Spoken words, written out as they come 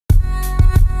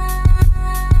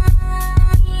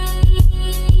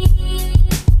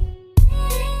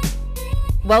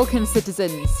Welcome,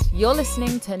 citizens. You're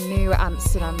listening to New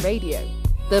Amsterdam Radio,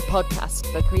 the podcast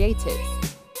for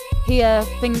creatives. Here,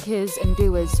 thinkers and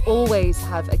doers always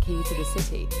have a key to the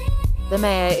city. The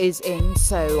mayor is in,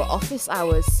 so office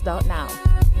hours start now.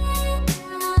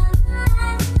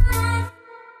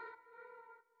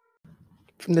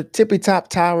 From the tippy-top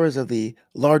towers of the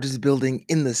largest building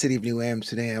in the city of New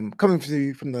Amsterdam, coming to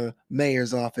you from the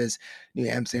mayor's office, New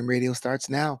Amsterdam Radio starts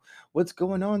now. What's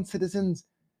going on, citizens?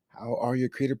 How are your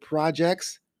creative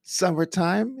projects?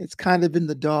 Summertime. It's kind of in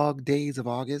the dog days of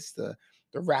August, the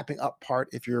wrapping up part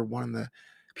if you're one of the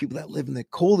people that live in the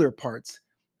colder parts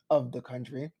of the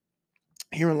country.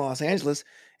 Here in Los Angeles,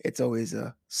 it's always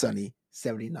a sunny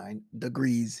 79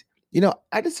 degrees. You know,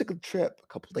 I just took a trip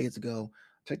a couple days ago,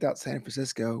 checked out San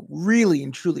Francisco, really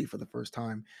and truly for the first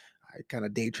time. I kind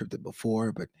of day tripped it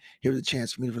before, but here was a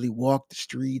chance for me to really walk the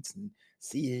streets and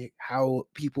see how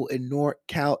people in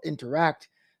NorCal interact.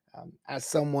 As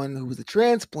someone who was a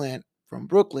transplant from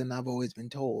Brooklyn, I've always been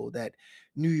told that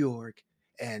New York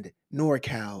and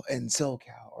NorCal and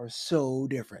SoCal are so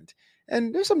different.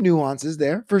 And there's some nuances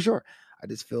there for sure. I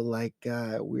just feel like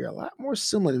we're a lot more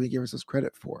similar than we give ourselves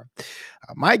credit for.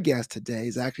 My guest today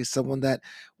is actually someone that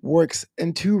works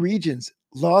in two regions,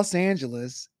 Los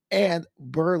Angeles and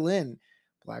Berlin.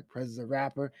 Black Prez is a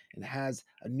rapper and has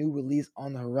a new release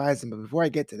on the horizon. But before I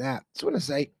get to that, I just want to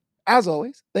say, as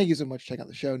always, thank you so much for checking out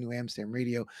the show, New Amsterdam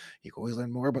Radio. You can always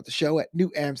learn more about the show at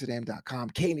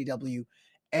newamsterdam.com, KNEW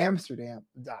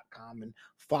Amsterdam.com, and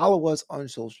follow us on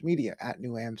social media at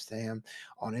New Amsterdam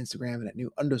on Instagram and at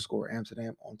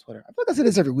New_Amsterdam on Twitter. I feel like I say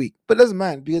this every week, but it doesn't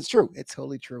matter because it's true. It's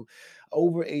totally true.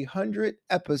 Over 100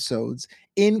 episodes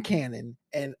in canon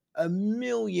and 1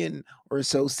 million or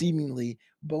so seemingly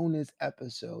bonus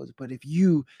episodes. But if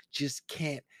you just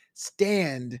can't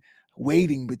stand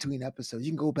waiting between episodes,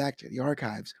 you can go back to the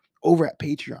archives over at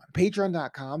Patreon,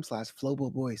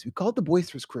 patreon.com/FlowboBoys. We call it the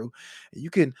Boisterous Crew. You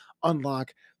can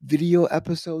unlock video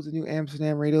episodes of New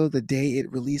Amsterdam Radio the day it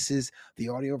releases, the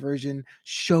audio version,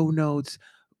 show notes,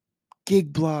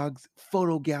 gig blogs,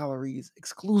 photo galleries,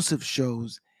 exclusive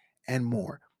shows, and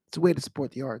more. It's a way to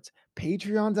support the arts.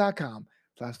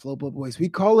 Patreon.com/FlowboBoys. We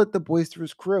call it the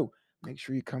Boisterous Crew. Make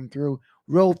sure you come through,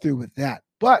 roll through with that.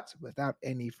 But without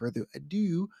any further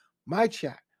ado, my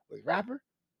chat with rapper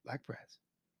Black Prez.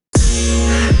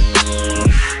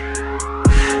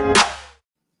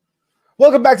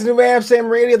 Welcome back to New Amsterdam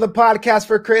Radio, the podcast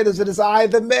for creators. It is I,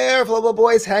 the mayor,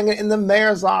 FlowboBoys, hanging in the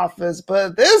mayor's office.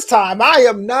 But this time, I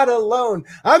am not alone.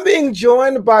 I'm being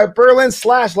joined by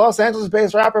Berlin/Los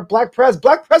Angeles-based rapper Black Prez.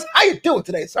 Black Prez, how you doing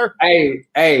today, sir?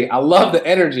 Hey, I love the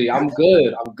energy. I'm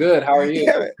good. How are you?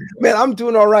 Yeah, man, I'm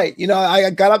doing all right. You know, I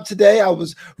got up today. I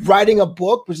was writing a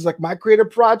book, which is like my creative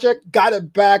project. Got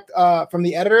it back from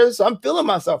the editors. So I'm feeling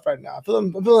myself right now.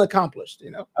 I'm feeling accomplished,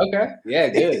 you know? Okay. Yeah,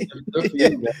 good. Good for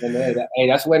you, man. Hey,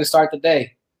 that's the way to start the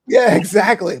day. Yeah,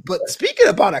 exactly. But speaking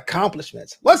about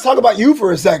accomplishments, let's talk about you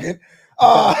for a second.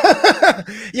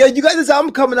 Yeah, you got this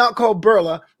album coming out called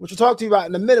Burla, which we'll talk to you about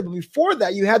in a minute. But before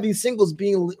that, you have these singles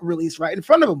being released right in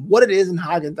front of them. What It Is and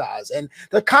Häagen-Dazs. And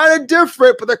they're kind of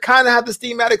different, but they kind of have this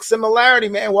thematic similarity,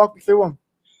 man. Walk me through them.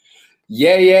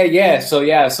 Yeah. So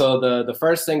the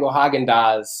first single,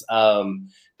 Häagen-Dazs,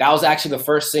 that was actually the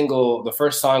first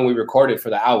song we recorded for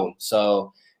the album.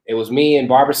 So it was me and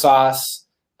Barber Sauce.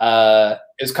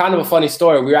 It's kind of a funny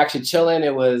story. We were actually chilling.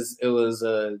 It was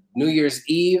New Year's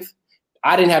Eve.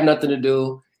 I didn't have nothing to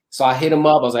do, so I hit him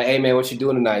up. I was like, "Hey man, what you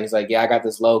doing tonight?" He's like, "Yeah, I got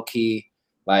this low key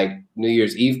like New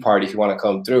Year's Eve party. If you want to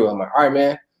come through." I'm like, "All right,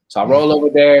 man." So I roll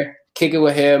over there, kick it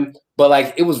with him. But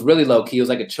like it was really low key. It was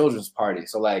like a children's party.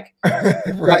 So like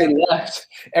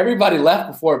everybody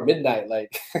left before midnight.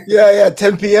 Like yeah,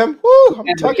 10 p.m. Woo,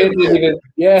 because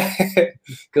it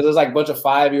was like a bunch of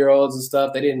 5-year-olds and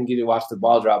stuff. They didn't get to watch the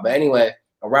ball drop. But anyway,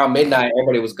 around midnight,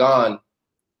 everybody was gone.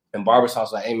 And Barber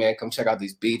Sauce was like, "Hey man, come check out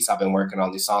these beats I've been working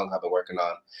on, these songs I've been working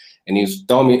on." And he was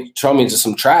showing me just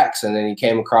some tracks, and then he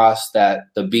came across the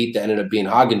beat that ended up being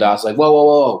Häagen-Dazs. Like,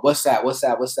 whoa, what's that?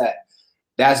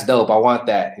 That's dope. I want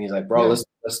that. And he's like, "Bro, let's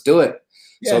do it."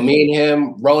 Yeah. So me and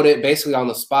him wrote it basically on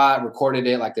the spot, recorded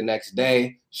it like the next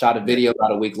day, shot a video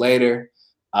about a week later.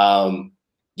 And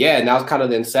that was kind of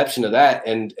the inception of that.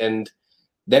 And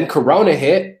then Corona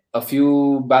hit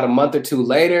about a month or two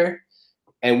later.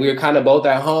 And we were kind of both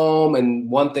at home, and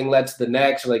one thing led to the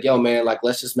next. We're like, "Yo, man, like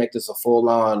let's just make this a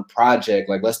full-on project.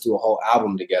 Like let's do a whole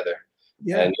album together."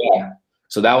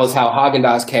 So that was how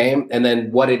Häagen-Dazs came, and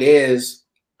then What It Is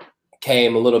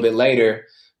came a little bit later.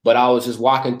 But I was just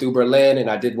walking through Berlin, and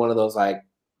I did one of those like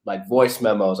voice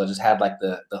memos. I just had like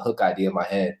the hook idea in my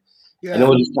head, Yeah. And it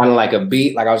was just kind of like a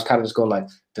beat. Like I was kind of just going like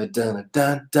dun dun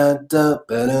dun dun dun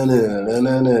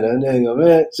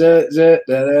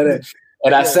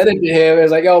and I said it to him. It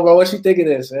was like, yo, bro, what you think of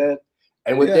this, man?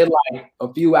 And within like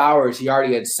a few hours, he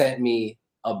already had sent me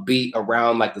a beat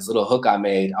around like this little hook I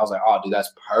made. I was like, oh, dude,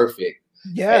 that's perfect.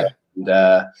 Yeah.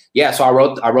 And so I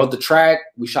wrote the track.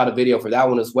 We shot a video for that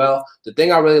one as well. The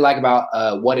thing I really like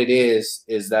about What It Is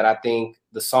that I think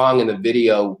the song and the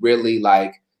video really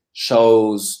like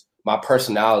shows my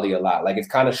personality a lot. Like it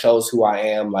kind of shows who I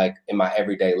am like in my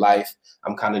everyday life.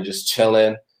 I'm kind of just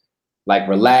chilling, like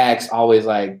relaxed, always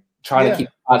like trying to keep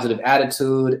a positive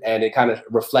attitude, and it kind of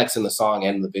reflects in the song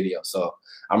and the video. So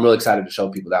I'm really excited to show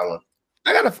people that one.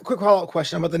 I got a quick follow-up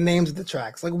question about the names of the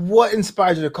tracks. Like, what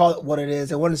inspired you to call it What It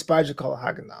Is, and what inspired you to call it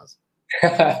Häagen-Dazs?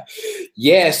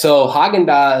 Yeah, so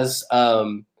Häagen-Dazs,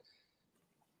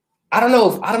 I don't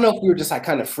know if we were just like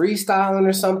kind of freestyling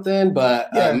or something,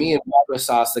 but me and Barbara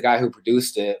Sauce, the guy who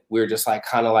produced it, we were just like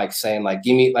kind of like saying like,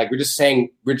 give me, like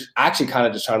we're actually kind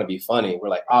of just trying to be funny. We're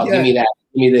like, oh, give me that,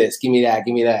 give me this, give me that,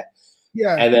 give me that.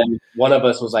 Yeah. And then one of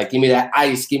us was like, give me that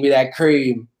ice, give me that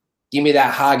cream, give me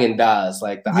that Häagen-Dazs,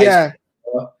 like the ice.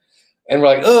 And we're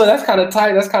like, oh, that's kind of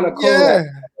tight. That's kind of cool. Yeah.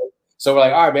 So we're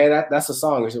like, all right, man, that's a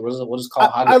song. We'll just call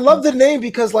it Häagen-Dazs. I love the name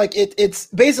because like it's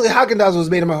basically Häagen-Dazs was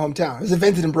made in my hometown. It was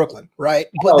invented in Brooklyn, right?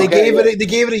 But they gave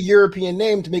it a European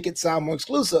name to make it sound more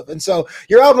exclusive. And so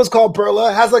your album is called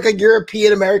Perla, has like a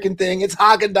European American thing. It's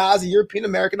Häagen-Dazs, a European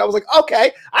American. I was like,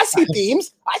 okay, I see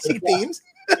themes.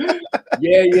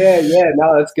 Yeah.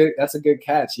 No, that's good. That's a good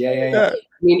catch. Yeah. I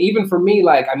mean, even for me,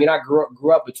 like, I mean, I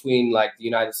grew up between like the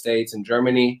United States and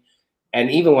Germany. And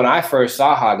even when I first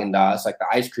saw Häagen-Dazs, like the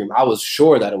ice cream, I was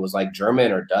sure that it was like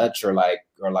German or Dutch or like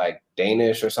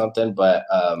Danish or something. But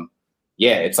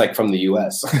yeah, it's like from the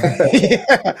US.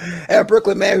 Yeah,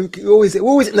 Brooklyn, man, we're always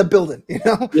in the building, you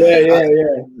know? Yeah.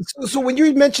 So when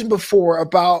you mentioned before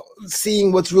about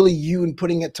seeing what's really you and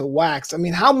putting it to wax, I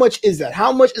mean, how much is that?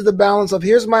 How much is the balance of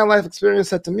here's my life experience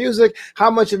set to music?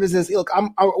 How much of it is this, look, I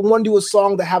want to do a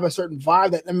song that have a certain vibe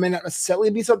that may not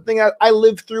necessarily be something I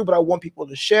lived through, but I want people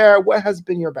to share. What has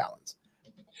been your balance?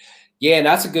 Yeah,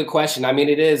 that's a good question. I mean,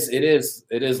 it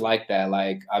is like that.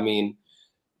 Like, I mean,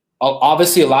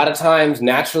 obviously a lot of times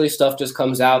naturally stuff just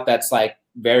comes out that's like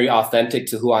very authentic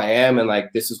to who I am and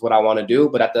like this is what I want to do.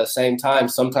 But at the same time,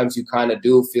 sometimes you kind of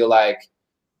do feel like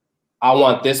I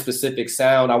want this specific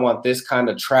sound, I want this kind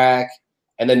of track.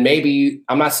 And then maybe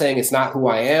I'm not saying it's not who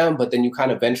I am, but then you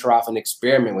kind of venture off and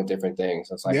experiment with different things.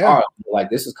 It's like, oh,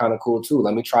 like this is kind of cool too.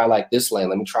 Let me try like this lane.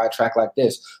 Let me try a track like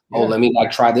this. Oh, let me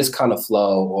like try this kind of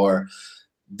flow or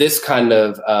this kind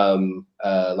of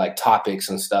like topics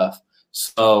and stuff.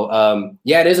 So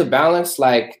yeah, it is a balance,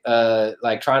 like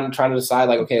trying to decide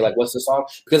like, okay, like what's the song?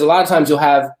 Because a lot of times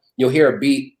you'll hear a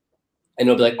beat and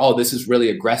it'll be like, oh, this is really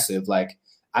aggressive. Like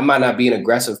I might not be an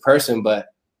aggressive person, but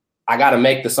I got to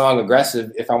make the song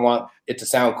aggressive if I want it to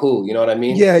sound cool. You know what I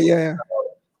mean? Yeah. So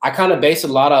I kind of base a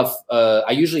lot of,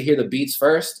 I usually hear the beats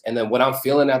first, and then what I'm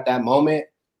feeling at that moment,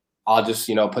 I'll just,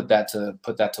 you know, put that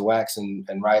to wax and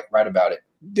write about it.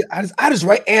 I just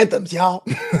write anthems, y'all.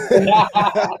 Yeah,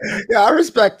 I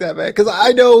respect that, man. Because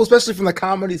I know, especially from the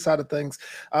comedy side of things,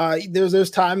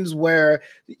 there's times where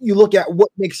you look at what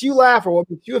makes you laugh or what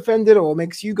makes you offended or what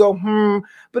makes you go,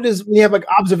 But when you have like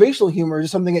observational humor,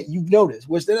 just something that you've noticed,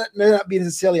 which may not be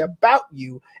necessarily about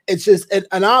you. It's just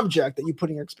an object that you're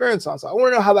putting your experience on. So I want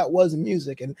to know how that was in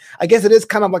music. And I guess it is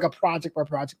kind of like a project by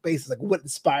project basis, like what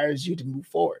inspires you to move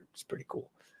forward. It's pretty cool.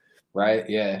 Right.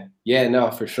 Yeah. Yeah, no,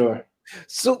 for sure.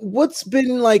 So what's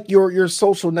been like your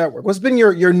social network? What's been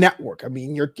your network? I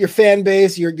mean, your fan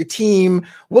base, your team.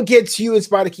 What gets you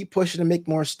inspired to keep pushing to make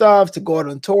more stuff, to go out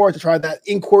on tour, to try that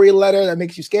inquiry letter that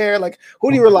makes you scared? Like, who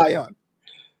do you rely on?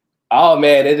 Oh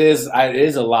man, it is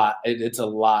a lot. It's a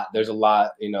lot. There's a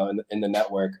lot, you know, in the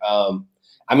network.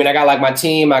 I mean, I got like my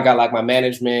team, I got like my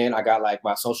management, I got like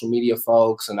my social media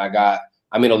folks, and a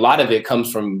lot of it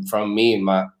comes from me and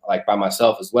my like by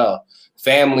myself as well.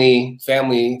 Family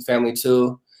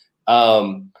too.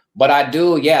 But I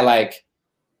do, yeah, like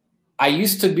I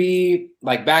used to be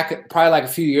like back probably like a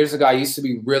few years ago, I used to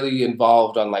be really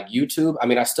involved on like YouTube. I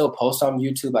mean, I still post on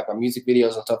YouTube, like my music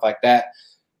videos and stuff like that.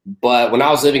 But when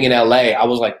I was living in LA, I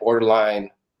was like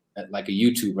borderline like a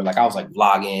YouTuber. Like I was like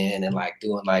vlogging and like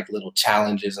doing like little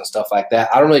challenges and stuff like that.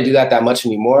 I don't really do that much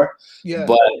anymore. Yeah.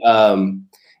 But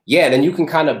yeah, then you can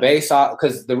kind of base off,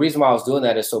 because the reason why I was doing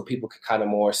that is so people could kind of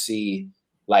more see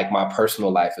like my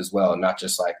personal life as well, not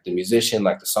just like the musician,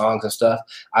 like the songs and stuff.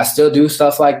 I still do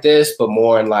stuff like this, but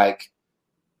more in like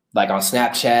like on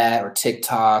Snapchat or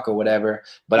TikTok or whatever.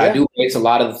 But Yeah. I do base a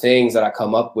lot of the things that I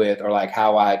come up with, or like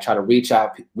how I try to reach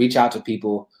out to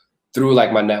people through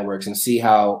like my networks and see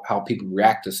how people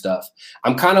react to stuff.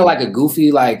 I'm kind of like a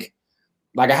goofy, like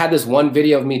I had this one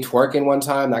video of me twerking one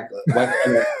time, like that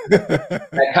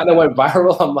kind of went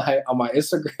viral on my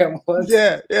Instagram once.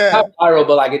 Yeah. Not viral,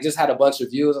 but like it just had a bunch of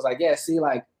views. I was like, yeah, see,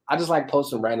 like I just like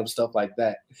posting random stuff like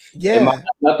that. Yeah. It might have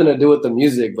nothing to do with the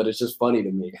music, but it's just funny to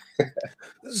me.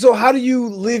 So how do you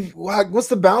live? What's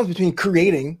the balance between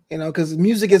creating, because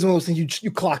music is one of those things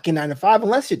you clock in 9 to 5,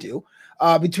 unless you do,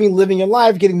 between living your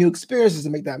life, getting new experiences to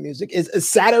make that music. Is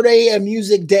Saturday a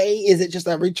music day? Is it just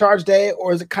a recharge day?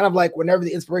 Or is it kind of like whenever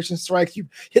the inspiration strikes, you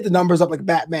hit the numbers up like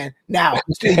Batman? Now,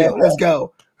 studio, let's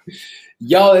go.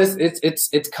 Yo,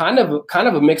 it's kind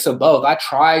of a mix of both. I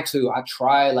try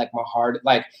like my hard,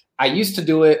 like I used to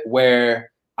do it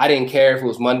where I didn't care if it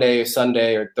was Monday or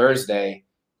Sunday or Thursday,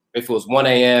 if it was 1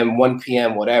 a.m., 1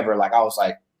 p.m., whatever. Like I was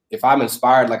like, if I'm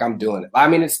inspired, like I'm doing it. I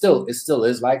mean, it still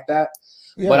is like that.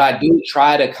 Yeah. But I do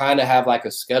try to kind of have like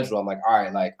a schedule. I'm like, all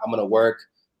right, like I'm gonna work.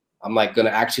 I'm like gonna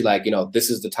actually like,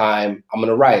 this is the time I'm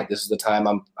gonna write. This is the time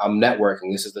I'm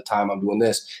networking. This is the time I'm doing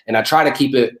this. And I try to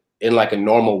keep it in like a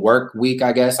normal work week,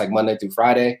 I guess, like Monday through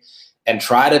Friday, and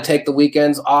try to take the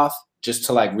weekends off just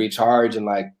to like recharge and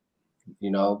like,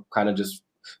 kind of just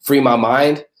free my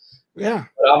mind. Yeah.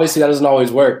 But obviously that doesn't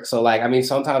always work. So like, I mean,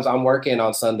 sometimes I'm working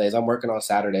on Sundays, I'm working on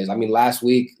Saturdays. I mean, last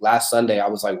Sunday, I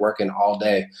was like working all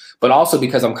day, but also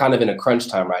because I'm kind of in a crunch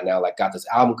time right now, like got this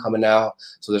album coming out.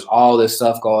 So there's all this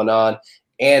stuff going on,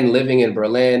 and living in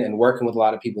Berlin and working with a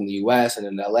lot of people in the US and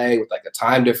in LA with like the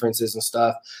time differences and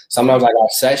stuff. Sometimes I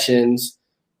got sessions,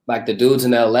 like the dudes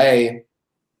in LA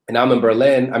and I'm in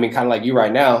Berlin. I mean, kind of like you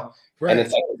right now. Right. And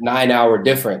it's like a 9-hour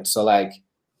difference. So like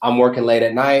I'm working late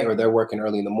at night or they're working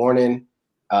early in the morning.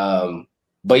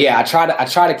 But yeah, I try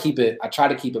to keep it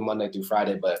Monday through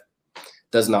Friday, but it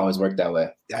doesn't always work that way.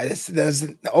 Yeah, it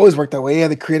doesn't always work that way. Yeah,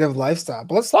 the creative lifestyle.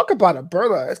 But let's talk about it.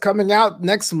 Burla, it's coming out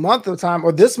next month of time,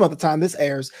 or this month of time this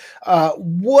airs.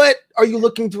 What are you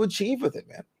looking to achieve with it,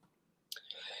 man?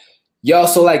 Yo,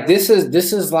 so like this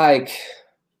is like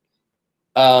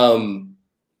I'm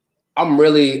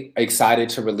really excited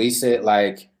to release it.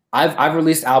 Like I've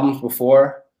released albums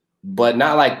before, but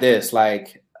not like this.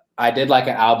 Like I did like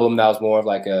an album that was more of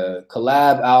like a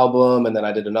collab album, and then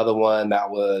I did another one that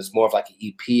was more of like an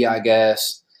EP, I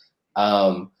guess.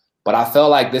 But I felt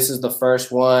like this is the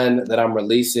first one that I'm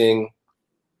releasing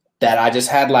that I just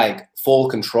had like full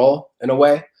control in a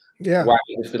way. Yeah. Where I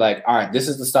can just be like, all right, this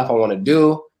is the stuff I want to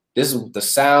do. This is the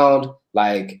sound.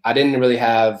 Like I didn't really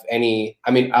have any,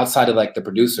 I mean, outside of like the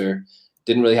producer,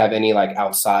 didn't really have any like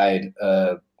outside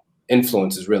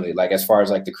influences really, like as far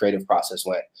as like the creative process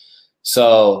went.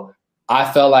 So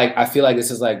I feel like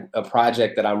this is like a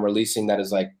project that I'm releasing that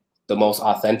is like the most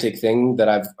authentic thing that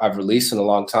I've released in a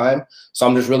long time. So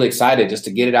I'm just really excited just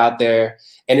to get it out there.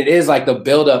 And it is like the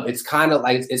buildup. It's kind of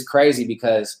like, it's crazy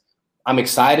because I'm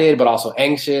excited, but also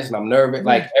anxious and I'm nervous,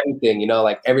 like everything,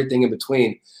 like everything in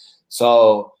between.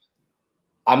 So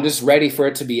I'm just ready for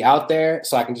it to be out there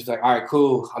so I can just be like, all right,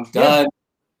 cool, I'm done.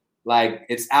 Like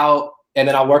it's out. And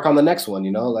then I'll work on the next one,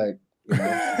 like,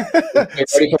 get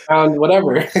ready for round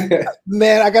whatever.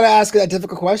 Man, I gotta ask that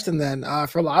difficult question then.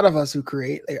 For a lot of us who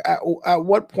create, at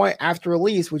what point after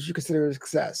release would you consider it a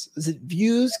success? Is it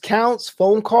views, counts,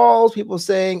 phone calls, people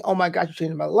saying, "Oh my gosh, you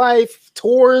changed my life"?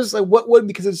 Tours? Like, what would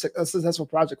be considered a successful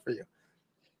project for you?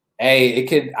 Hey, it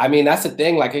could. I mean, that's the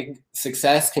thing. Like,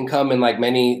 success can come in like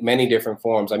many different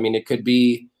forms. I mean, it could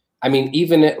be. I mean,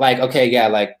 even like, okay, yeah,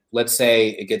 like let's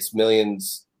say it gets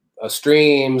millions of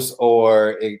streams,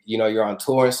 or you're on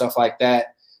tour and stuff like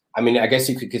that. I mean, I guess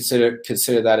you could consider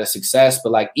that a success.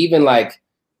 But like even like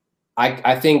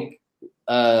I think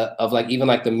of like even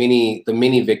like the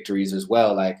mini victories as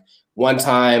well. Like one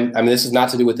time, I mean, this is not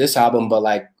to do with this album, but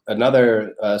like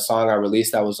another song I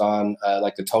released that was on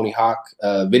like the Tony Hawk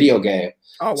video game.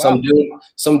 Oh wow!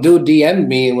 Some dude DM'd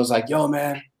me and was like, "Yo,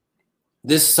 man,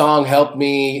 this song helped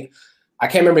me." I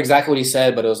can't remember exactly what he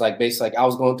said, but it was like basically like I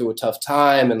was going through a tough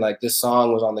time and like this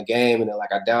song was on the game, and then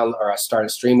like I started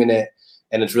streaming it,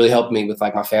 and it's really helped me with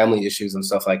like my family issues and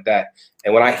stuff like that.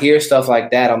 And when I hear stuff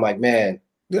like that, I'm like, man,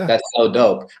 that's so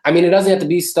dope. I mean, it doesn't have to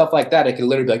be stuff like that. It can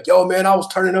literally be like, yo, man, I was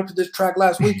turning up to this track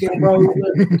last weekend, bro.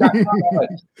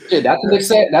 Dude,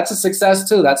 that's a success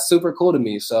too. That's super cool to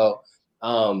me. So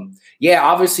yeah,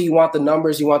 obviously you want the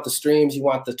numbers, you want the streams, you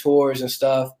want the tours and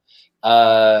stuff.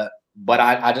 But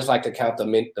I just like to count the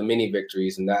mini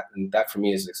victories, and that for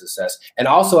me is a success. And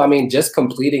also, I mean, just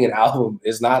completing an album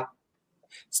it's not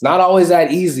always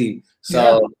that easy.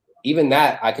 So even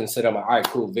that I consider my, all right,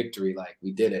 cool, victory. Like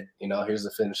we did it, you know, here's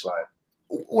the finish line.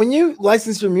 When you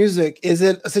license your music, is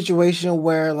it a situation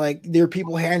where like there are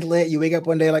people handle it? You wake up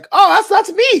one day like, oh,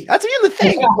 that's me in the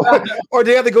thing, or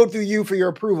do they have to go through you for your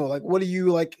approval? Like, what do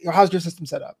you like? How's your system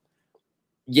set up?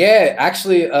 Yeah,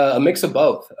 actually, a mix of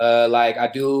both. Like I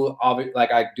do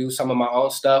some of my own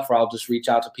stuff, where I'll just reach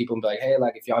out to people and be like, hey,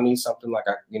 like if y'all need something, like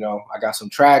I got some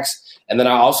tracks, and then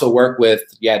I also work with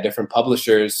different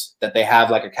publishers that they have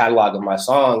like a catalog of my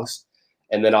songs,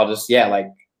 and then I'll just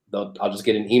I'll just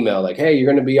get an email like, hey, you're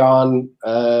going to be on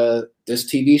this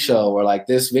TV show or like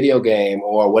this video game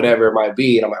or whatever it might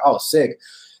be. And I'm like, oh, sick.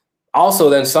 Also,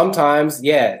 then sometimes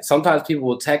people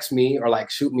will text me or like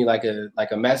shoot me like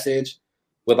a message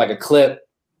with like a clip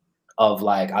of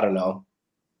like, I don't know,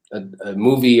 a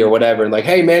movie or whatever. And like,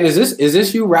 hey man, is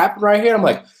this you rapping right here? I'm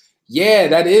like, yeah,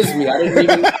 that is me. I didn't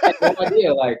even have no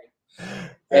idea. Like,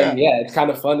 and it's kind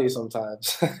of funny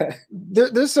sometimes.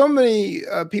 There's so many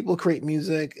people create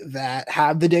music that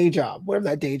have the day job, whatever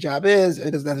that day job is.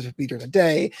 It doesn't have to be during the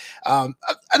day. I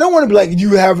don't want to be like, do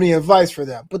you have any advice for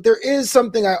them? But there is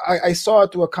something I saw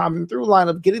through a common through line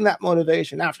of getting that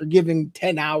motivation after giving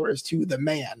 10 hours to the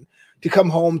man to come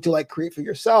home to like create for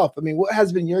yourself. I mean, what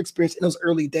has been your experience in those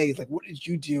early days? Like, what did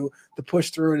you do to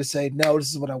push through to say, no,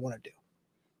 this is what I want to do?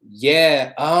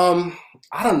 Yeah.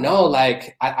 I don't know.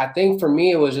 Like, I think for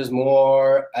me, it was just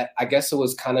more, I guess it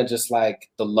was kind of just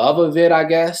like the love of it, I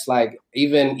guess. Like,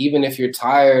 even if you're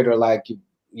tired or like,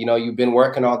 you've been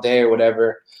working all day or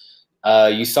whatever,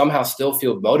 you somehow still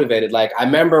feel motivated. Like, I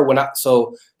remember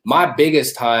so my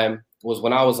biggest time was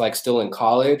when I was like still in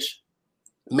college.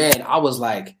 Man, I was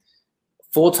like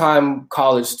full-time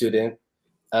college student,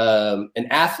 an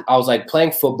athlete. I was like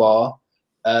playing football.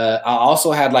 I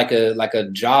also had like a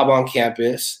job on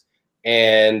campus,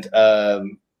 and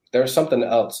there was something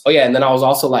else. Oh yeah, and then I was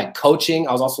also like coaching.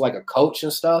 I was also like a coach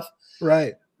and stuff.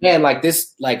 Right. Man, like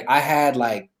this, like I had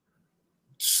like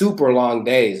super long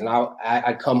days, and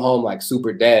I'd come home like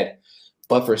super dead.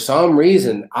 But for some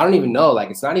reason, I don't even know. Like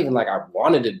it's not even like I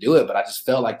wanted to do it, but I just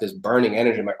felt like this burning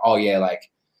energy. I'm like, oh yeah,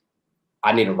 like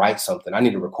I need to write something. I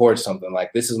need to record something.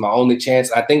 Like this is my only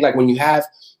chance. I think like when you have,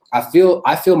 I feel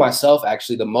myself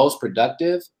actually the most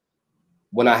productive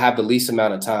when I have the least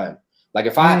amount of time. Like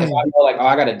if I know like, oh,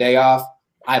 I got a day off,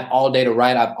 I have all day to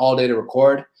write, I have all day to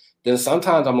record, then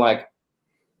sometimes I'm like,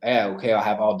 yeah, okay, I'll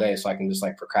have all day so I can just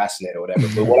like procrastinate or whatever.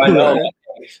 But when I know like,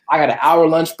 I got an hour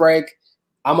lunch break,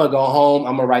 I'm gonna go home,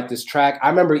 I'm gonna write this track. I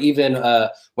remember even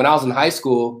when I was in high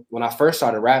school, when I first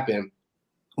started rapping,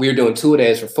 we were doing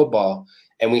 2-a-days for football,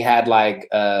 and we had like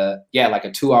like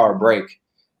a 2-hour break.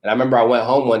 And I remember I went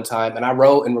home one time and I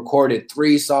wrote and recorded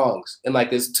 3 songs in like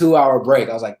this 2-hour break.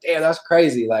 I was like, damn, that's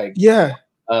crazy. Like, yeah.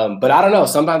 But I don't know.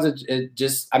 Sometimes it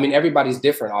just, I mean, everybody's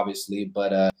different, obviously.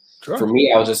 But Sure. For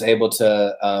me, I was just able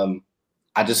to,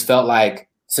 I just felt like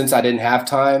since I didn't have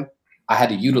time, I had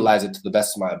to utilize it to the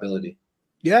best of my ability.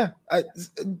 Yeah.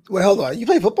 Well, hold on. You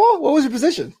play football? What was your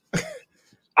position?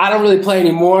 I don't really play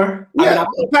anymore. Yeah, I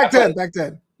mean, back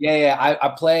then. Yeah. I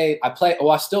play.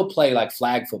 Well, I still play like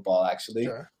flag football, actually.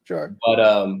 Sure. But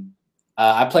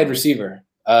I played receiver.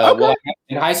 Okay. Well,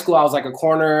 in high school, I was like a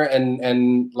corner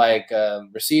and like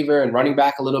receiver and running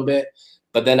back a little bit.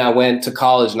 But then I went to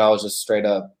college and I was just straight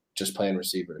up just playing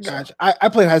receiver. So. Gotcha. I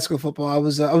played high school football. I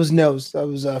was nose. I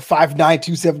was 5'9",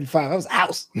 275. I was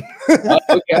house.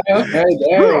 Okay.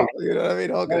 There. You know what I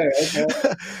mean? All good.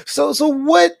 Okay. So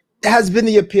what has been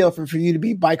the appeal for you to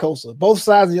be bicoastal, both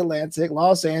sides of the Atlantic,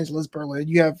 Los Angeles, Berlin?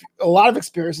 You have a lot of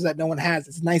experiences that no one has.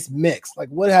 It's a nice mix. Like,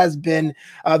 what has been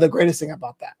the greatest thing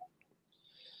about that?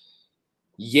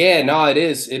 Yeah, no, it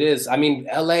is. I mean,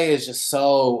 LA is just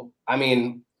so, I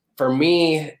mean, for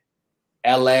me,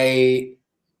 LA,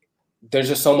 there's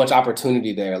just so much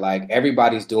opportunity there. Like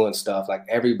everybody's doing stuff. Like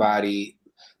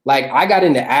I got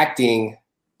into acting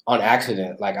on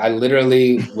accident. Like I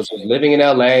literally was just living in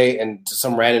LA and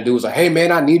some random dude was like, hey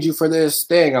man, I need you for this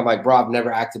thing. I'm like, bro, I've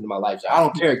never acted in my life. Like, I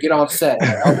don't care. Get on set.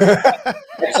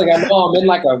 It's like, I know I'm in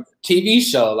like a TV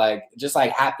show. Like it just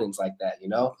like happens like that, you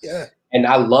know? Yeah. And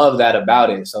I love that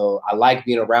about it. So I like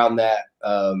being around that,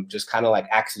 just kind of like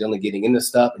accidentally getting into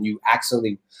stuff, and you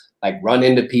accidentally like run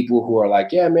into people who are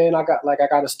like, yeah, man, I got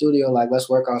a studio. Like, let's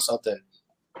work on something.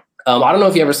 I don't know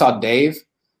if you ever saw Dave.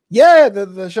 Yeah,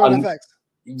 the show on FX.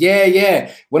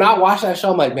 Yeah. When I watch that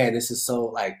show, I'm like, man, this is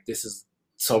so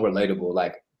relatable.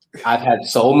 Like I've had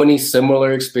so many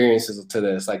similar experiences to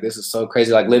this. Like this is so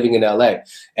crazy. Like living in LA,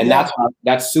 and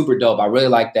that's super dope. I really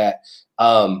like that.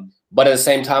 But at the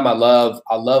same time, I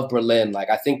love Berlin. Like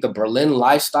I think the Berlin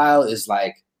lifestyle is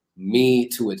like me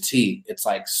to a T. It's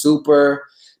like super.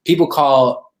 People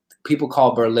call people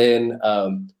call Berlin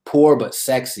poor but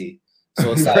sexy.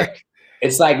 So it's like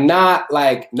it's like not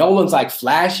like no one's like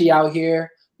flashy out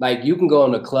here. Like you can go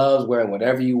into clubs wearing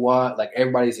whatever you want. Like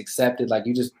everybody's accepted. Like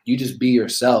you just be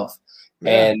yourself.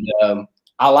 Yeah. And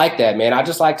I like that, man. I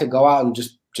just like to go out and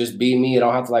just be me. I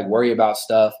don't have to like worry about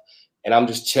stuff. And I'm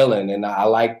just chilling. And I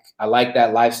like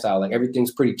that lifestyle. Like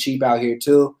everything's pretty cheap out here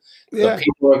too. Yeah. The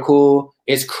people are cool.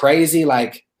 It's crazy.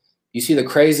 Like you see the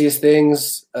craziest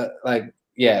things. Like,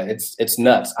 yeah, it's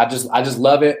nuts. I just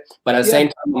love it. But at the same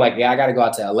time, I'm like, yeah, I got to go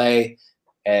out to LA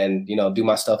and, you know, do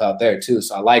my stuff out there too.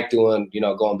 So I like doing, you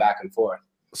know, going back and forth.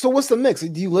 So what's the mix?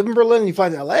 Do you live in Berlin and you fly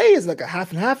to LA? Is it like a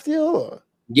half and half deal? Or?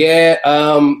 Yeah,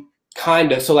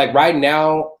 kind of. So like right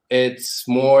now, it's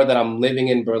more that I'm living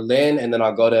in Berlin and then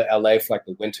I'll go to LA for like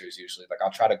the winters usually. Like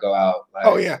I'll try to go out. Like,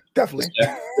 oh yeah, definitely.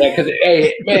 Yeah, because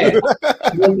hey, man,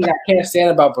 one thing I can't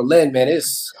stand about Berlin, man,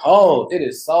 it's cold. It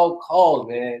is so cold,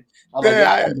 man. I'm like,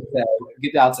 yeah,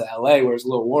 get out to LA where it's a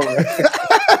little warmer.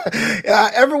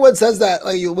 Yeah, everyone says that.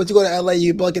 Like, once you go to LA,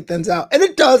 your blood thins out, and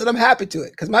it does, and I'm happy to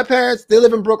it because my parents, they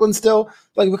live in Brooklyn still.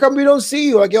 Like, we come, we don't see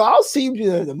you. Like, yo, I'll see you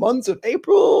in the months of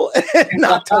April and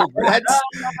October.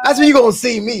 That's when you're gonna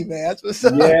see me, man. That's what's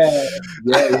up.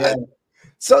 Yeah.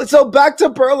 So back to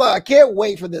Perla. I can't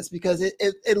wait for this because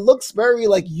it looks very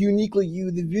like uniquely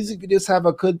you. The music videos have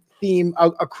a good theme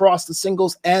across the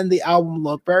singles and the album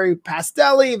look very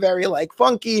pastel-y, very like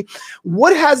funky.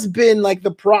 What has been like the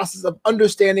process of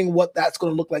understanding what that's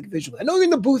going to look like visually? I know you're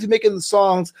in the booth, you're making the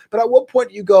songs, but at what point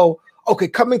do you go, okay,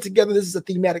 coming together, this is a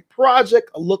thematic project,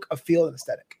 a look, a feel, and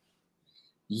aesthetic?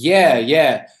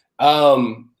 Yeah.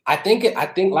 I think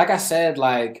like I said,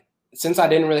 like, since I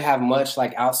didn't really have much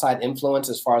like outside influence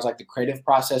as far as like the creative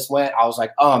process went, I was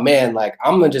like, oh man, like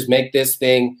I'm gonna just make this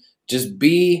thing just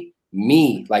be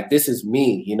me. Like this is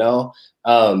me, you know?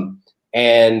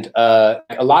 And a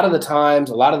lot of the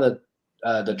times, a lot of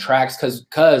the tracks,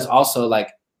 cause also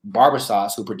like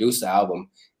Barbersauce, who produced the album,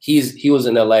 he was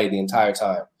in LA the entire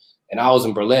time. And I was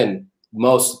in Berlin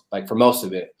for most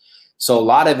of it. So a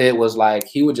lot of it was like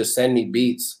he would just send me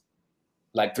beats,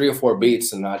 like 3 or 4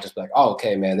 beats, and I'd just be like, oh,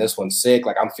 okay, man, this one's sick.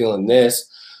 Like, I'm feeling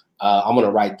this. I'm going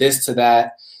to write this to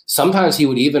that. Sometimes he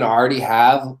would even already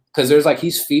have, because there's like,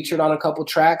 he's featured on a couple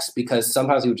tracks, because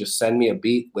sometimes he would just send me a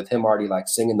beat with him already like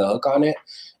singing the hook on it.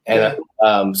 And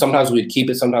sometimes we'd keep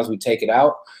it, sometimes we'd take it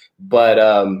out. But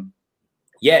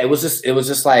yeah, it was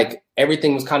just like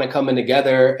everything was kind of coming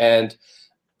together. And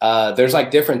there's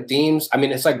like different themes. I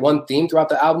mean, it's like one theme throughout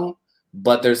the album,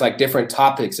 but there's like different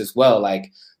topics as well.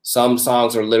 Like, some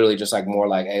songs are literally just like more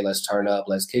like, hey, let's turn up,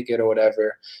 let's kick it or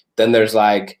whatever. Then there's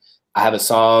like, I have a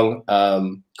song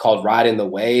called Riding the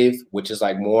Wave, which is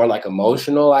like more like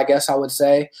emotional, I guess I would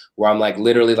say, where I'm like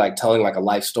literally like telling like a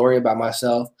life story about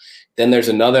myself. Then there's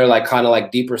another like kind of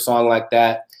like deeper song like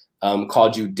that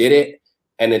called You Did It.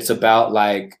 And it's about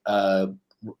like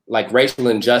racial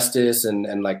injustice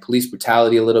and like police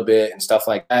brutality a little bit and stuff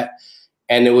like that.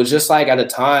 And it was just like at a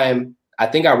time, I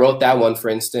think I wrote that one, for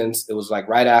instance. It was like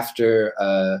right after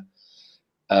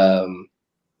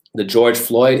the George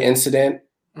Floyd incident.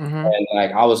 Mm-hmm. And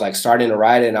like I was like starting to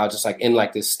write it, and I was just like in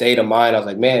like this state of mind. I was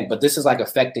like, man, but this is like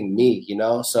affecting me, you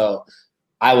know? So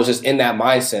I was just in that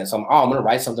mindset. So I'm gonna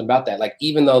write something about that. Like,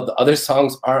 even though the other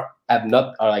songs are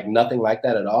like nothing like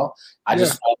that at all, I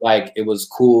just felt like it was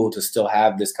cool to still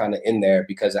have this kind of in there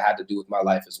because it had to do with my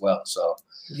life as well. So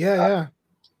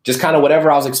just kind of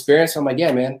whatever I was experiencing, I'm like,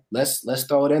 yeah, man, let's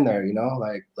throw it in there, you know,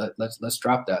 like let's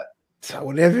drop that. So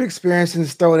whatever you're experiencing,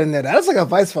 just throw it in there. That's like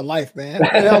advice for life, man.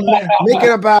 You know, make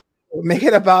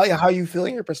it about how you feel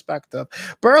in your perspective.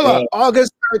 Perla,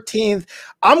 August 13th,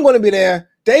 I'm going to be there.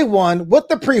 Day one with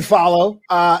the pre-follow.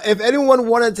 If anyone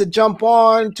wanted to jump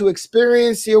on to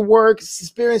experience your work,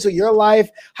 experience your life,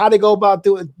 how to go about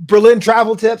doing Berlin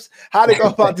travel tips, how to go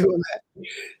about doing that.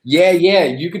 Yeah.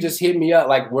 You could just hit me up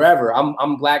like wherever.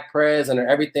 I'm Black Prez under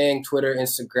everything, Twitter,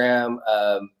 Instagram,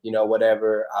 you know,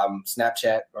 whatever.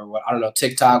 Snapchat or what, I don't know,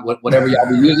 TikTok, whatever y'all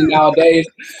be using nowadays.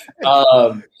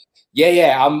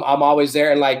 Yeah, I'm always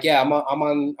there, and like, yeah, I'm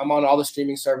on all the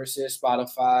streaming services,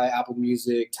 Spotify, Apple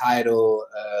Music, Tidal,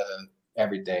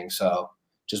 everything. So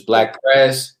just Black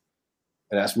Prez,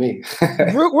 and that's me.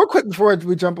 real quick before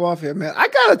we jump off here, man, I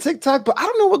got a TikTok, but I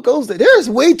don't know what goes there. There's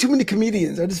way too many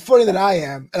comedians. They're just funny than I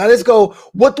am, and I just go,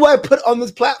 what do I put on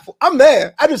this platform? I'm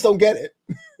there. I just don't get it.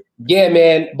 Yeah,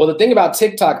 man. But the thing about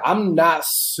TikTok, I'm not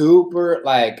super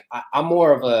like I'm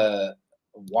more of a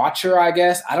watcher, I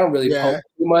guess. I don't really post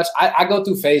too much. I go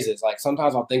through phases. Like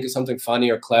sometimes I'll think of something funny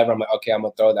or clever. I'm like, okay, I'm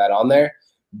gonna throw that on there.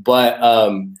 But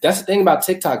that's the thing about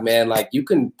TikTok, man. Like you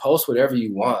can post whatever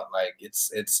you want. Like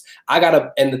it's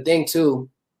and the thing too,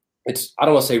 I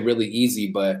don't want to say really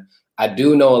easy, but I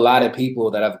do know a lot of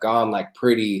people that have gone like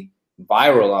pretty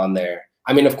viral on there.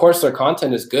 I mean, of course, their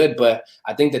content is good, but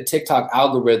I think the TikTok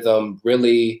algorithm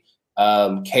really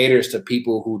caters to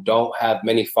people who don't have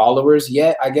many followers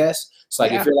yet, I guess. So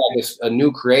like if you're like a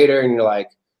new creator and you're like,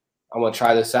 I want to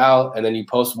try this out, and then you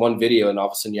post one video and all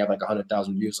of a sudden you have like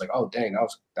 100,000 views, like, oh dang,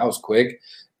 that was quick.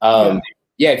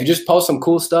 If you just post some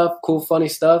cool stuff, cool funny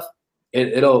stuff,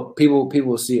 people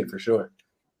will see it for sure.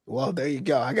 Well, there you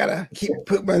go. I gotta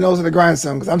put my nose in the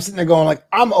grindstone because I'm sitting there going like,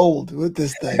 I'm old with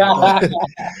this thing.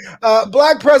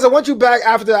 Black Prez, I want you back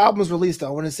after the album was released, though.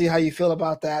 I want to see how you feel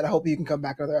about that. I hope you can come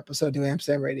back another episode of New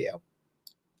Amsterdam Radio.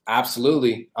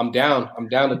 Absolutely, I'm down. I'm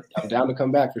down to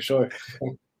come back for sure.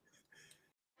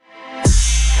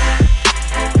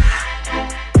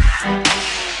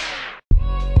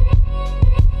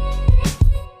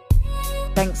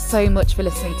 Thanks so much for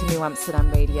listening to New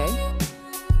Amsterdam Radio.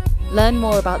 Learn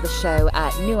more about the show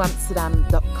at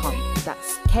newamsterdam.com.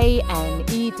 That's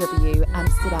KNEW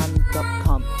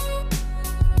Amsterdam.com.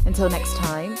 Until next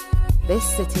time, this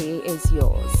city is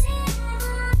yours.